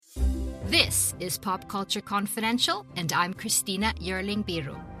This is Pop Culture Confidential, and I'm Christina Yerling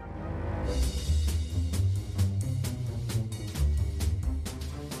Biru.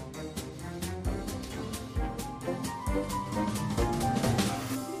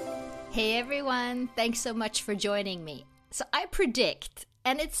 Hey everyone, thanks so much for joining me. So I predict,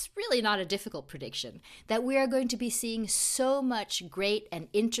 and it's really not a difficult prediction, that we are going to be seeing so much great and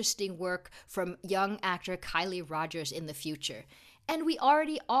interesting work from young actor Kylie Rogers in the future. And we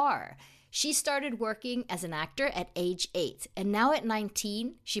already are. She started working as an actor at age 8, and now at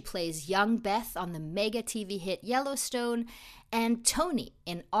 19, she plays young Beth on the mega TV hit Yellowstone, and Tony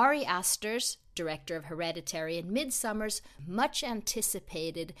in Ari Aster's, director of Hereditary and Midsummer's,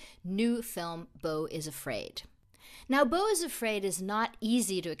 much-anticipated new film Beau is Afraid. Now, Beau is Afraid is not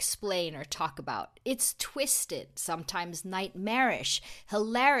easy to explain or talk about. It's twisted, sometimes nightmarish,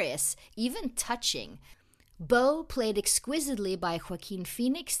 hilarious, even touching. Beau, played exquisitely by Joaquin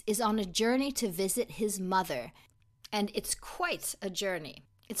Phoenix, is on a journey to visit his mother. And it's quite a journey.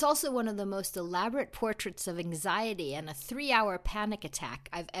 It's also one of the most elaborate portraits of anxiety and a 3-hour panic attack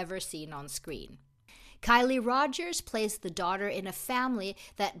I've ever seen on screen. Kylie Rogers plays the daughter in a family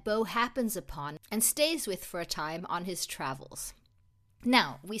that Beau happens upon and stays with for a time on his travels.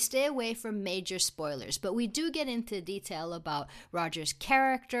 Now, we stay away from major spoilers, but we do get into detail about Rogers'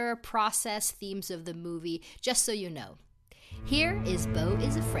 character, process, themes of the movie, just so you know. Here is Beau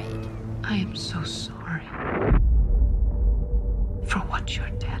is Afraid. I am so sorry for what your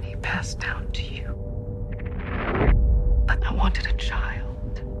daddy passed down to you. But I wanted a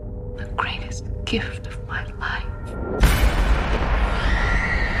child, the greatest gift of my life.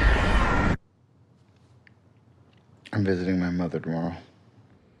 I'm visiting my mother tomorrow.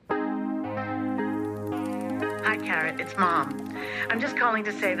 Hi, Carrot. It's Mom. I'm just calling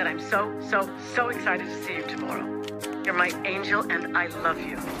to say that I'm so excited to see you tomorrow. You're my angel, and I love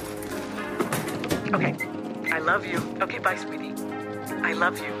you. Okay, I love you. Okay, bye, sweetie. I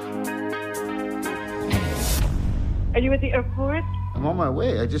love you. Are you at the airport? I'm on my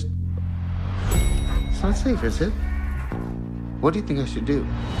way. It's not safe, is it? What do you think I should do?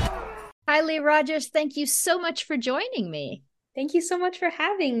 Kylie Rogers, thank you so much for joining me. Thank you so much for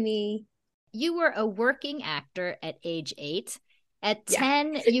having me. You were a working actor at age 8. At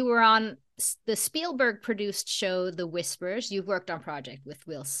 10, you were on the Spielberg-produced show The Whispers. You've worked on projects with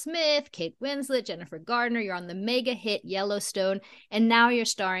Will Smith, Kate Winslet, Jennifer Gardner. You're on the mega hit Yellowstone. And now you're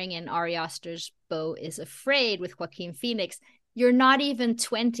starring in Ari Aster's Beau is Afraid with Joaquin Phoenix. You're not even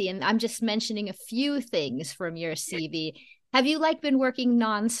 20, and I'm just mentioning a few things from your CV. Have you been working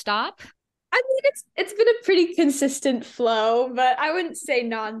nonstop? I mean, it's been a pretty consistent flow, but I wouldn't say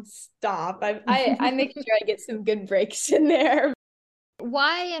nonstop. I make sure I get some good breaks in there.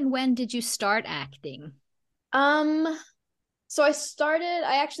 Why and when did you start acting? So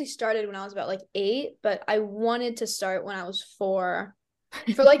I actually started when I was about 8, but I wanted to start when I was 4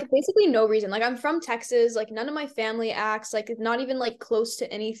 for basically no reason. I'm from Texas, none of my family acts, not even close to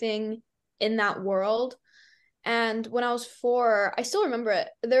anything in that world. And when I was 4, I still remember it.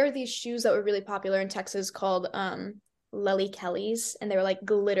 There were these shoes that were really popular in Texas called Lely Kelly's, and they were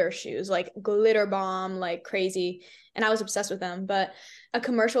glitter shoes, glitter bomb, crazy. And I was obsessed with them. But a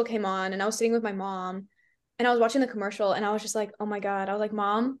commercial came on, and I was sitting with my mom, and I was watching the commercial, and I was just oh my God. I was like,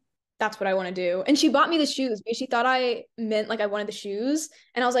 Mom, that's what I want to do. And she bought me the shoes because she thought I meant I wanted the shoes.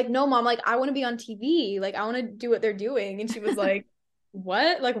 And I was like, no, Mom, I want to be on TV. I want to do what they're doing. And she was like,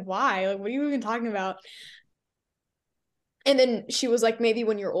 what? Why? What are you even talking about? And then she was like, maybe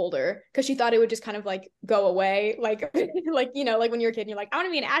when you're older, because she thought it would just kind of go away. When you're a kid and you're I want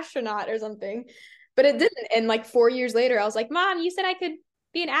to be an astronaut or something, but it didn't. And 4 years later, I was like, Mom, you said I could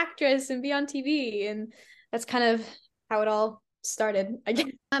be an actress and be on TV. And that's kind of how it all started, I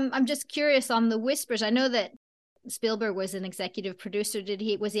guess. I'm just curious on The Whispers. I know that Spielberg was an executive producer.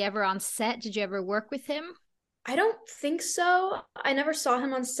 Was he ever on set? Did you ever work with him? I don't think so. I never saw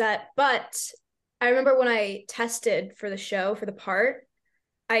him on set, but I remember when I tested for the show, for the part,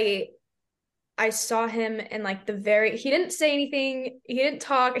 I saw him in he didn't say anything. He didn't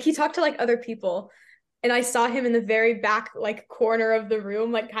talk. He talked to other people. And I saw him in the very back corner of the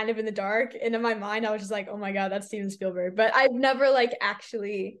room, kind of in the dark. And in my mind, I was just oh my God, that's Steven Spielberg. But I've never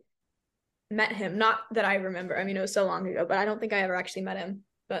actually met him. Not that I remember. I mean, it was so long ago, but I don't think I ever actually met him.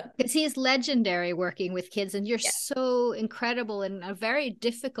 But because he's legendary working with kids, and you're so incredible in a very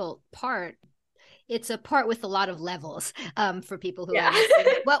difficult part. It's a part with a lot of levels for people who haven't seen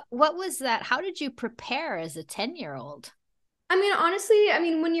it. What was that? How did you prepare as a 10-year-old? I mean, honestly,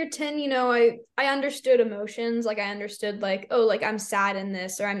 when you're 10, I understood emotions. I understood I'm sad in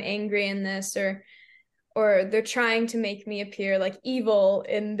this, or I'm angry in this, or or they're trying to make me appear like evil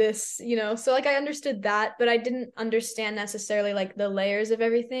in this, so like I understood that, but I didn't understand necessarily like the layers of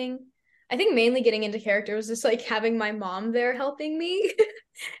everything. I think mainly getting into character was just like having my mom there helping me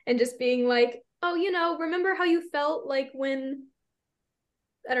and just being like, oh, remember how you felt like when,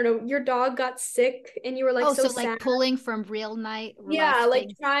 I don't know, your dog got sick and you were like Oh, so so sad. like pulling from real Yeah, life like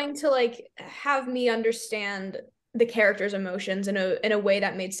things. trying to like have me understand the character's emotions in a way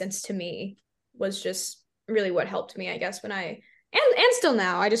that made sense to me was just really what helped me, I guess, when and still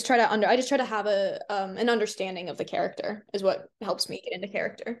now I just try to have an understanding of the character is what helps me get into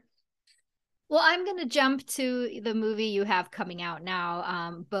character. Well, I'm going to jump to the movie you have coming out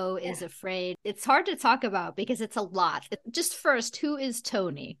now, Beau is Afraid. It's hard to talk about because it's a lot. Just first, who is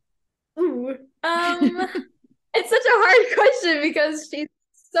Tony? Ooh. It's such a hard question because she's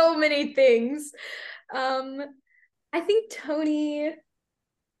so many things. Um, I think Tony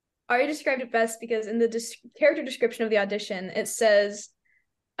Ari described it best because in the character description of the audition, it says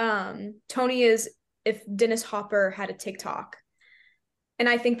Tony is if Dennis Hopper had a TikTok. And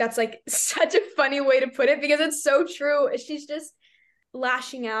I think that's like such a funny way to put it because it's so true. She's just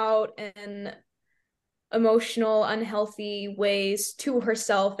lashing out in emotional, unhealthy ways to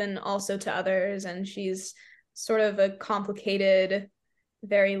herself and also to others. And she's sort of a complicated,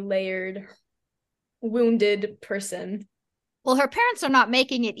 very layered, wounded person. Well, her parents are not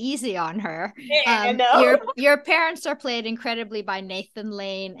making it easy on her. Yeah, Your no. your parents are played incredibly by Nathan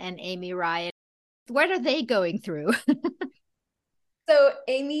Lane and Amy Ryan. What are they going through? So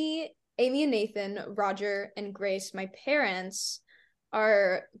Amy and Nathan, Roger and Grace, my parents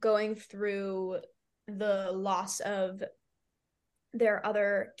are going through the loss of their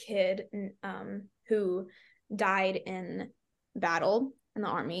other kid who died in battle in the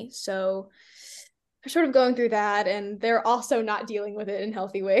army. So they're sort of going through that, and they're also not dealing with it in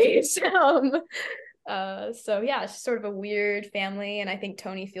healthy ways. So yeah, it's sort of a weird family, and I think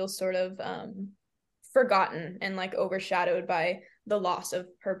Tony feels sort of forgotten and like overshadowed by the loss of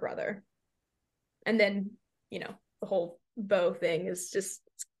her brother. And then, the whole Beau thing is just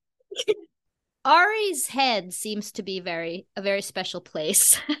Ari's head seems to be a very special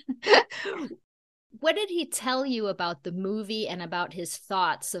place. What did he tell you about the movie and about his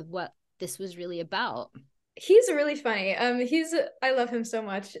thoughts of what this was really about? he's really funny. I love him so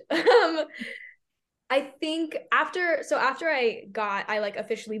much. I think after I like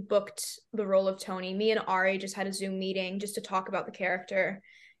officially booked the role of Tony, me and Ari just had a Zoom meeting just to talk about the character.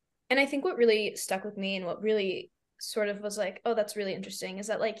 And I think what really stuck with me and what really sort of was like, oh, that's really interesting is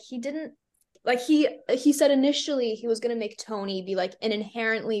that like he didn't like he said initially he was going to make Tony be like an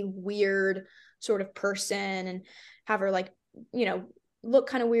inherently weird sort of person and have her like, look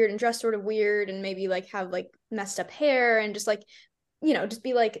kind of weird and dress sort of weird and maybe like have like messed up hair and just like, just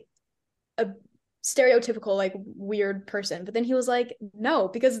be like a stereotypical like weird person. But then he was like, no,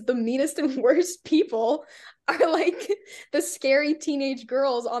 because the meanest and worst people are like the scary teenage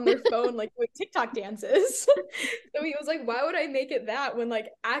girls on their phone like with TikTok dances. So he was like, why would I make it that when like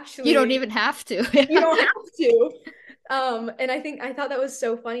actually You don't even have to. you don't have to. And I thought that was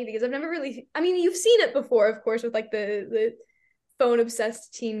so funny because I've never really, I mean, you've seen it before, of course, with like the phone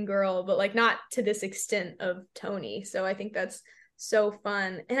obsessed teen girl, but like not to this extent of Tony. So I think that's so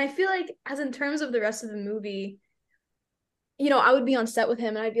fun. And I feel like as in terms of the rest of the movie, I would be on set with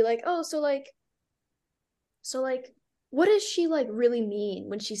him and I'd be like, oh, so like what does she like really mean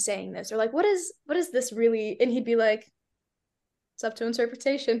when she's saying this? Or like what is this really? And he'd be like, it's up to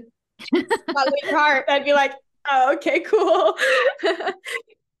interpretation. Heart. I'd be like, oh, okay, cool.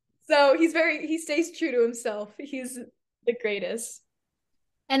 So he stays true to himself. He's the greatest.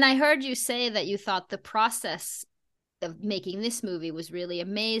 And I heard you say that you thought the process of making this movie was really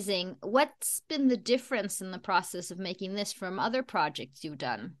amazing. What's been the difference in the process of making this from other projects you've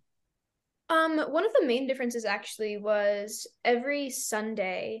done? One of the main differences actually was every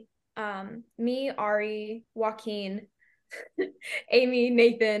Sunday, me, Ari, Joaquin, Amy,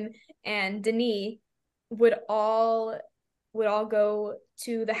 Nathan, and Denis would all go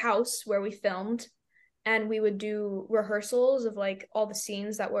to the house where we filmed, and we would do rehearsals of like all the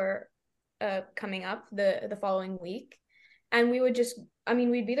scenes that were coming up the following week. And we would just, I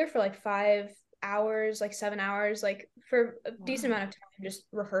mean, we'd be there for like 5 hours, like 7 hours, like for a decent amount of time, just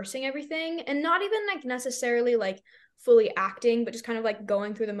rehearsing everything, and not even like necessarily like fully acting, but just kind of like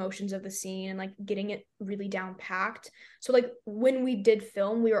going through the motions of the scene and like getting it really down packed. So like when we did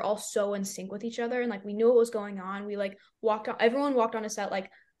film, we were all so in sync with each other and like we knew what was going on. We like everyone walked on a set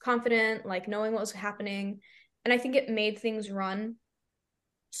like confident, like knowing what was happening. And I think it made things run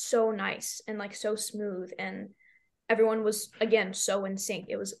so nice and like so smooth, and everyone was again so in sync.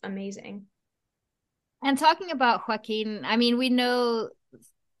 It was amazing. And talking about Joaquin, I mean, we know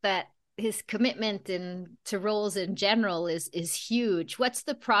that his commitment to roles in general is huge. What's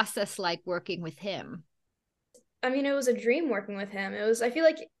the process like working with him? I mean, it was a dream working with him. I feel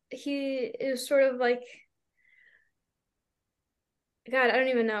like it was sort of like, God, I don't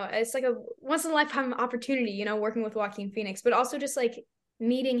even know. It's like a once in a lifetime opportunity, working with Joaquin Phoenix, but also just like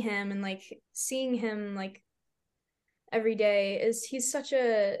meeting him and like seeing him like every day he's such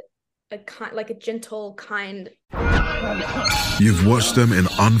a gentle, kind. You've watched them in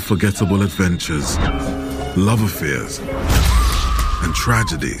unforgettable adventures, love affairs, and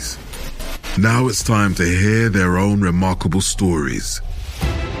tragedies. Now it's time to hear their own remarkable stories.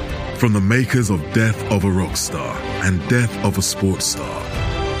 From the makers of Death of a Rock Star and Death of a Sports Star,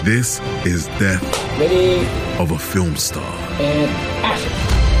 this is Death of a Film Star. And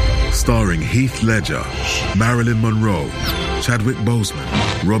action. Starring Heath Ledger, Marilyn Monroe, Chadwick Boseman,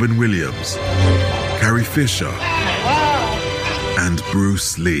 Robin Williams, Carrie Fisher, and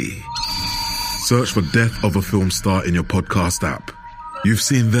Bruce Lee. Search for Death of a Film Star in your podcast app. You've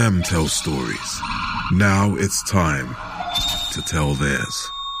seen them tell stories. Now it's time to tell theirs.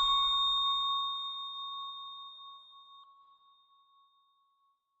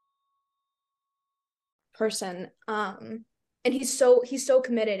 Person. And he's so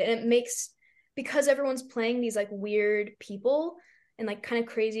committed, and it makes, because everyone's playing these like weird people and like kind of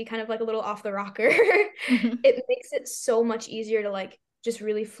crazy, kind of like a little off the rocker, it makes it so much easier to like just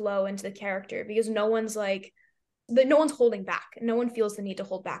really flow into the character, because no one's holding back. No one feels the need to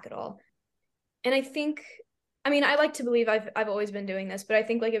hold back at all. And I think, I mean, I like to believe I've always been doing this, but I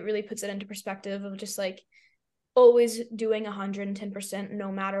think like it really puts it into perspective of just like always doing 110%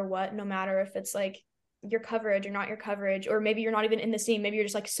 no matter what, no matter if it's like your coverage or not your coverage, or maybe you're not even in the scene, maybe you're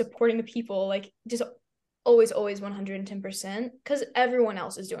just like supporting the people, like just always 110%, because everyone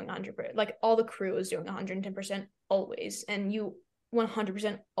else is doing 100%, like all the crew is doing 110% always, and you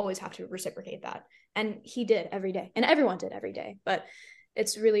 100% always have to reciprocate that. And he did every day, and everyone did every day. But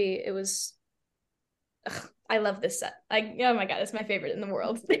I love this set. Like, oh my God, it's my favorite in the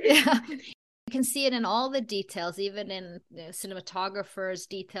world. Yeah. You can see it in all the details, even in cinematographers'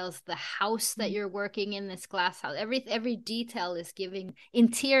 details, the house that you're working in, this glass house, every detail is giving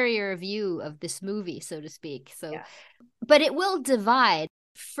interior view of this movie, so to speak. So, yeah. But it will divide.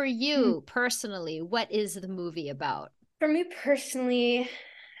 For you personally, what is the movie about? For me personally,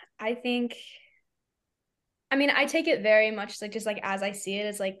 I think, I mean, I take it very much like just like as I see it,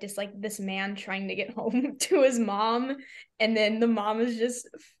 as like just like this man trying to get home to his mom, and then the mom is just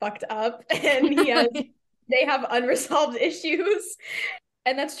fucked up, and they have unresolved issues,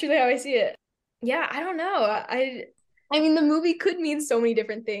 and that's truly how I see it. Yeah, I don't know. I mean, the movie could mean so many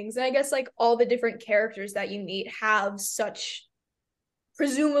different things, and I guess like all the different characters that you meet have such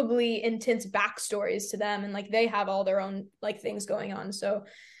presumably intense backstories to them, and like they have all their own like things going on. So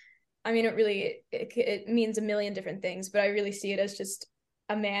I mean, it means a million different things, but I really see it as just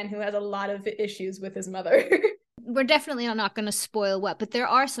a man who has a lot of issues with his mother. We're definitely not going to spoil what, but there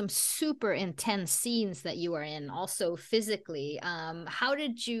are some super intense scenes that you are in, also physically. How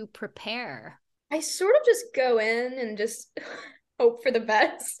did you prepare? I sort of just go in and just hope for the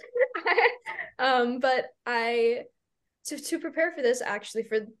best. But to prepare for this, actually,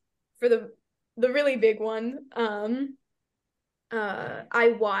 for the really big one, I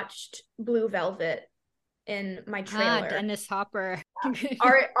watched Blue Velvet in my trailer. Dennis Hopper.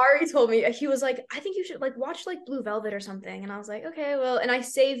 Ari told me, he was like, I think you should like watch like Blue Velvet or something, and I was like, okay, well, and I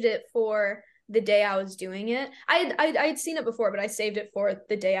saved it for the day I was doing it. I'd seen it before, but I saved it for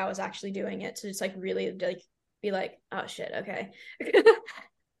the day I was actually doing it to just like really like be like, oh shit, okay.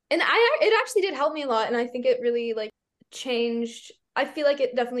 And it actually did help me a lot, and I think it really like changed. I feel like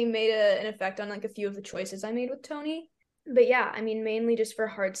it definitely made an effect on like a few of the choices I made with Tony. But yeah, I mean, mainly just for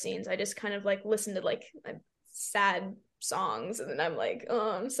hard scenes, I just kind of like listen to like sad songs, and then I'm like,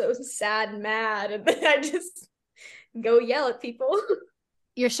 oh, I'm so sad and mad, and then I just go yell at people.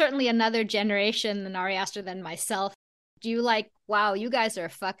 You're certainly another generation than Ari Aster than myself. Do you like, wow, you guys are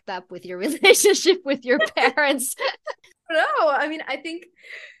fucked up with your relationship with your parents? No, I mean, I think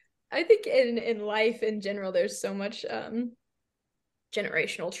in life in general, there's so much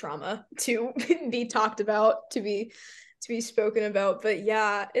generational trauma to be talked about, to be spoken about. But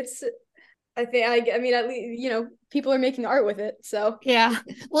yeah, I mean, at least, people are making art with it. So yeah,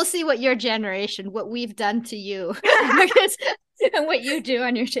 we'll see what your generation, what we've done to you and what you do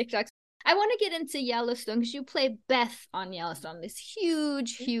on your TikToks. I want to get into Yellowstone because you play Beth on Yellowstone, this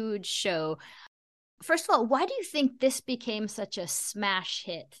huge, huge show. First of all, why do you think this became such a smash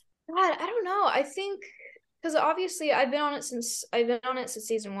hit? God, I don't know. I think because obviously I've been on it since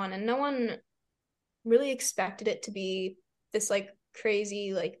season 1, and no one really expected it to be this like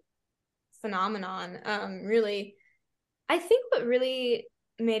crazy like phenomenon. Really, I think what really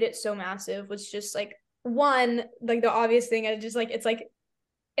made it so massive was just like one, like the obvious thing is just like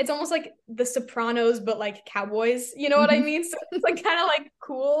it's almost like The Sopranos, but like cowboys, you know what I mean? So it's like kind of like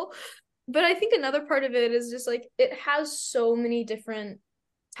cool. But I think another part of it is just like it has so many different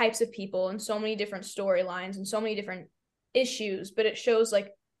types of people and so many different storylines and so many different issues, but it shows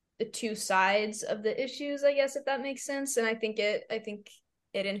like the two sides of the issues, I guess, if that makes sense. And I think it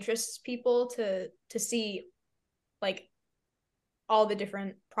interests people to see like all the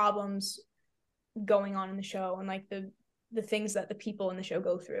different problems going on in the show and like the things that the people in the show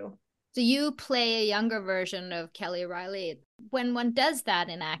go through. So you play a younger version of Kelly Riley. When one does that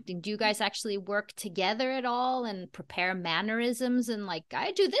in acting, do you guys actually work together at all and prepare mannerisms and like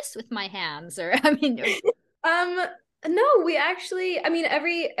I do this with my hands or I mean no, we actually, I mean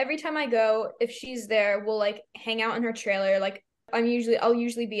every time I go, if she's there, we'll like hang out in her trailer. Like I'll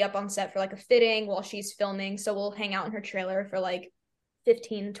usually be up on set for like a fitting while she's filming, so we'll hang out in her trailer for like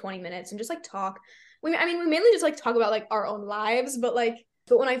 15-20 minutes and just like talk. We mainly just like talk about like our own lives, but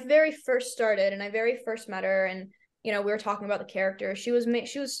when I very first started and I very first met her and we were talking about the character,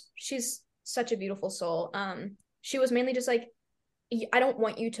 she's such a beautiful soul. She was mainly just like, I don't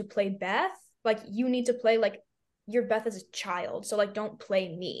want you to play Beth. Like you need to play like you're Beth as a child. So like don't play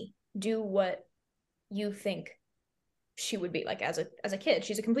me. Do what you think she would be like as a kid.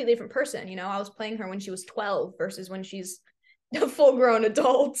 She's a completely different person, I was playing her when she was 12 versus when she's a full-grown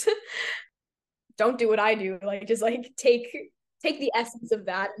adult. Don't do what I do. Like just like take the essence of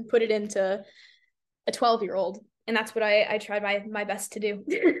that and put it into a 12-year-old. And that's what I tried my best to do.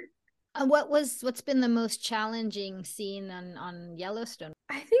 what's been the most challenging scene on Yellowstone?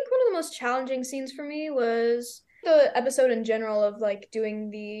 I think one of the most challenging scenes for me was the episode in general of like doing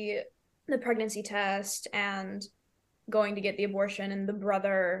the pregnancy test and going to get the abortion, and the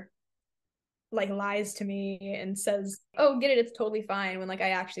brother like lies to me and says, "Oh, get it, it's totally fine," when like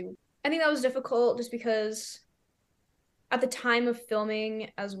I think that was difficult just because at the time of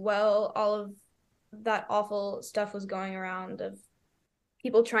filming as well, all of that awful stuff was going around of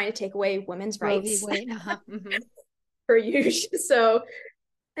people trying to take away women's rights. Mm-hmm. For use. So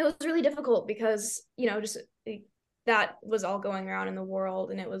it was really difficult because, just that was all going around in the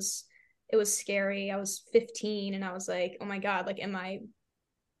world, and it was scary. I was 15 and I was like, oh my God, like, am I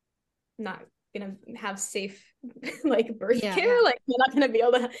not gonna have safe like birth care? Yeah. Like I'm not gonna be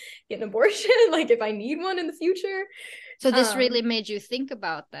able to get an abortion like if I need one in the future. So this really made you think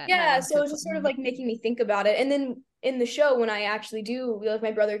about that. Yeah, so it was just sort of like making me think about it. And then in the show, when I actually do, like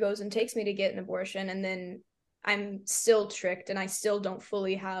my brother goes and takes me to get an abortion, and then I'm still tricked and I still don't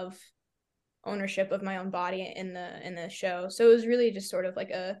fully have ownership of my own body in the show. So it was really just sort of like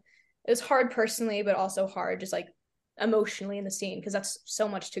it was hard personally, but also hard just like emotionally in the scene, because that's so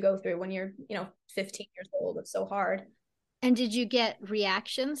much to go through when you're 15 years old. It's so hard. And did you get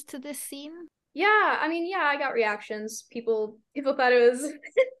reactions to this scene? Yeah, I got reactions. People thought it was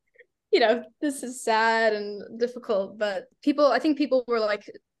this is sad and difficult, but I think people were like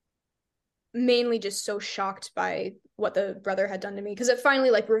mainly just so shocked by what the brother had done to me, because it finally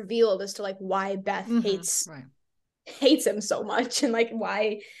like revealed as to like why Beth hates him so much, and like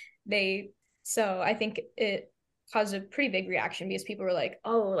why so I think it caused a pretty big reaction because people were like,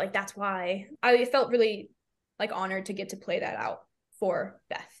 oh, like that's why. I felt really like honored to get to play that out for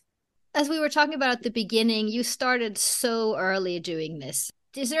Beth. As we were talking about at the beginning, you started so early doing this.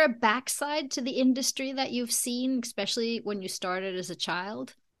 Is there a backside to the industry that you've seen, especially when you started as a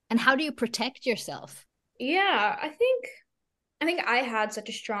child? And how do you protect yourself? Yeah, I think I had such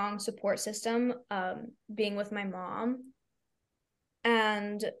a strong support system, being with my mom.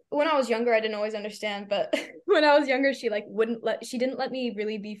 And when I was younger, I didn't always understand, but when I was younger, she like she didn't let me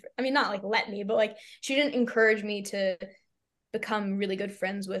really be, not like let me, but like she didn't encourage me to become really good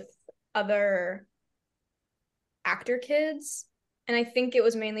friends with other actor kids. And I think it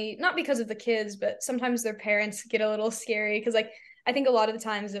was mainly not because of the kids, but sometimes their parents get a little scary, because like I think a lot of the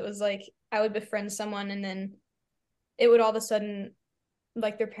times it was like I would befriend someone and then it would all of a sudden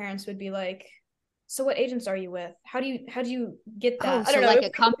like their parents would be like, so what agents are you with? How do you get that? I don't know, like a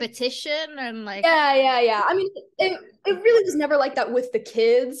competition and like yeah. It really was never like that with the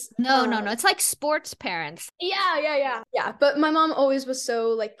kids. No. It's like sports parents. Yeah. But my mom always was so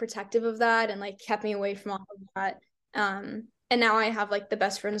like protective of that and like kept me away from all of that. And now I have like the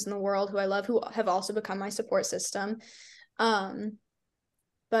best friends in the world who I love, who have also become my support system.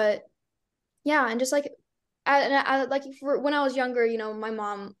 But yeah, and just like when I was younger, my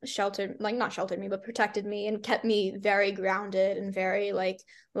mom not sheltered me, but protected me and kept me very grounded and very like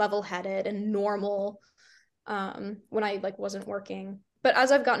level-headed and normal when I like wasn't working. But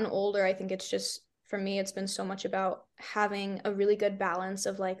as I've gotten older, I think it's just, for me, it's been so much about having a really good balance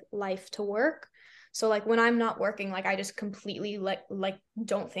of like life to work. So like when I'm not working, like I just completely like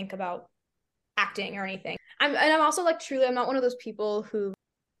don't think about acting or anything. I'm also like, truly, I'm not one of those people who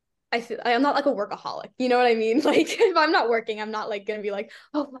I'm not like a workaholic, you know what I mean? Like if I'm not working, I'm not like gonna be like,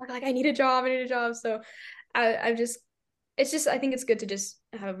 oh like I need a job. So I think it's good to just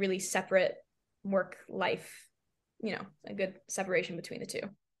have a really separate work life, a good separation between the two.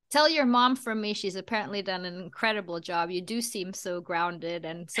 Tell your mom from me she's apparently done an incredible job. You do seem so grounded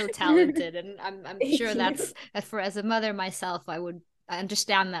and so talented, and I'm sure that's as a mother myself, I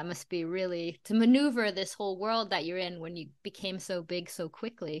understand that must be really to maneuver this whole world that you're in when you became so big so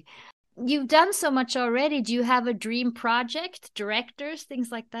quickly. You've done so much already. Do you have a dream project, directors,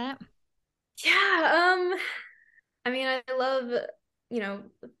 things like that? Yeah, I mean, I love,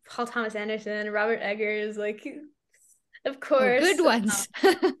 Paul Thomas Anderson, Robert Eggers, like, of course. Oh, good ones.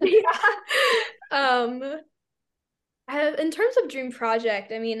 Yeah. In terms of dream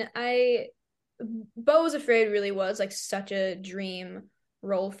project, I mean, Beau Was Afraid really was like such a dream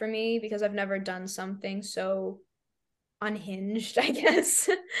role for me because I've never done something so unhinged, I guess.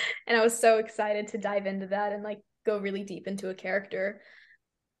 And I was so excited to dive into that and like go really deep into a character.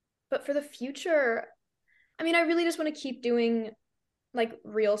 But for the future, I mean, I really just want to keep doing like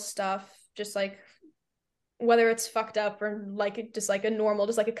real stuff, just like whether it's fucked up or like just like a normal,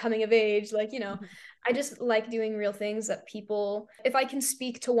 just like a coming of age, like, I just like doing real things that people, if I can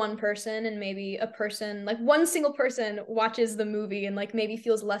speak to one person and maybe a person, like one single person watches the movie and like maybe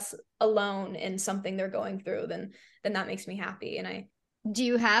feels less alone in something they're going through, then that makes me happy. And do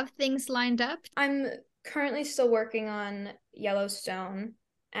you have things lined up? I'm currently still working on Yellowstone,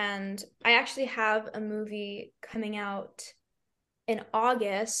 and I actually have a movie coming out in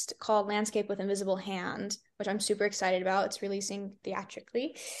August called Landscape with Invisible Hand, which I'm super excited about. It's releasing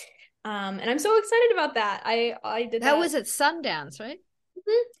theatrically. And I'm so excited about that. I did that. That was at Sundance, right?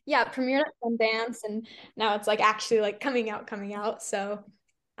 Mm-hmm. Yeah, premiered at Sundance, and now it's like actually like coming out. So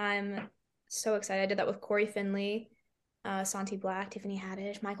I'm so excited. I did that with Corey Finley, Santi Black, Tiffany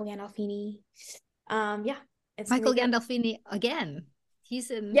Haddish, Michael Gandolfini. Yeah, it's Michael Gandolfini again. He's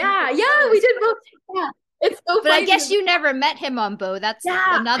in. Yeah, we did both. Yeah. It's so funny. But I guess you never met him on Beau. That's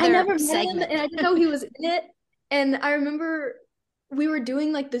another I never segment. Met him, and I didn't know he was in it. And I remember we were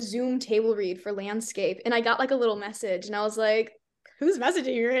doing like the Zoom table read for Landscape, and I got like a little message, and I was like, who's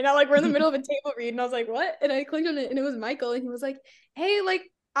messaging you right now? Like, we're in the middle of a table read, and I was like, what? And I clicked on it, and it was Michael, and he was like, hey, like,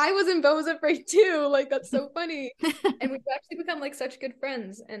 I was in Beau Was Afraid too. Like, that's so funny. And we've actually become like such good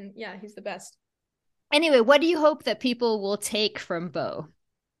friends, and yeah, he's the best. Anyway, what do you hope that people will take from Beau?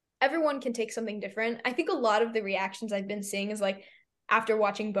 Everyone can take something different. I think a lot of the reactions I've been seeing is like, after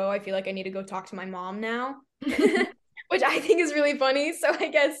watching Beau, I feel like I need to go talk to my mom now, which I think is really funny. So I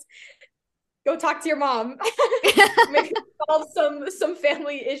guess go talk to your mom. Maybe solve some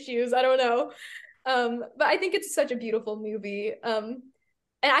family issues. I don't know. But I think it's such a beautiful movie. And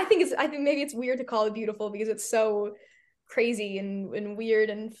I think maybe it's weird to call it beautiful because it's so crazy and weird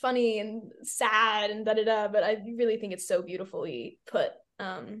and funny and sad and da-da-da. But I really think it's so beautifully put.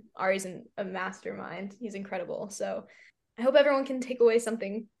 Ari's a mastermind. He's incredible. So I hope everyone can take away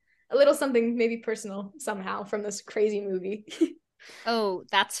a little something maybe personal somehow from this crazy movie. Oh,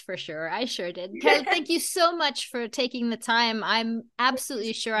 that's for sure. I sure did. Kylie, thank you so much for taking the time. I'm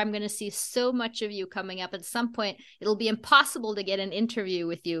absolutely sure I'm going to see so much of you coming up. At some point, it'll be impossible to get an interview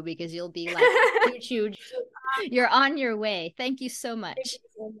with you because you'll be like huge. You're on your way. Thank you so much. Thank you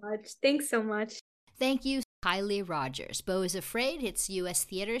so much. Thanks so much. Thank you, Kylie Rogers. Beau Is Afraid hits U.S.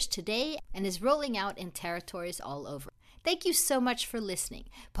 theaters today and is rolling out in territories all over. Thank you so much for listening.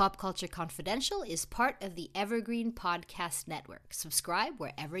 Pop Culture Confidential is part of the Evergreen Podcast Network. Subscribe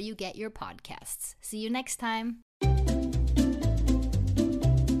wherever you get your podcasts. See you next time.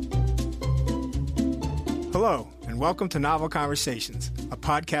 Hello, and welcome to Novel Conversations, a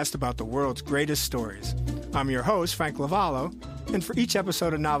podcast about the world's greatest stories. I'm your host, Frank Lavallo, and for each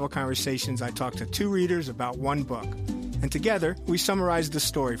episode of Novel Conversations, I talk to two readers about one book. And together, we summarize the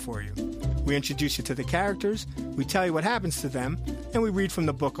story for you. We introduce you to the characters, we tell you what happens to them, and we read from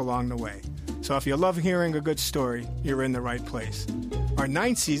the book along the way. So if you love hearing a good story, you're in the right place. Our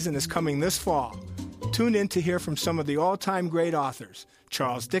 9th season is coming this fall. Tune in to hear from some of the all-time great authors,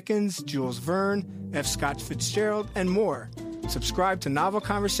 Charles Dickens, Jules Verne, F. Scott Fitzgerald, and more. Subscribe to Novel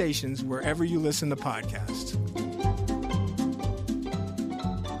Conversations wherever you listen to podcasts.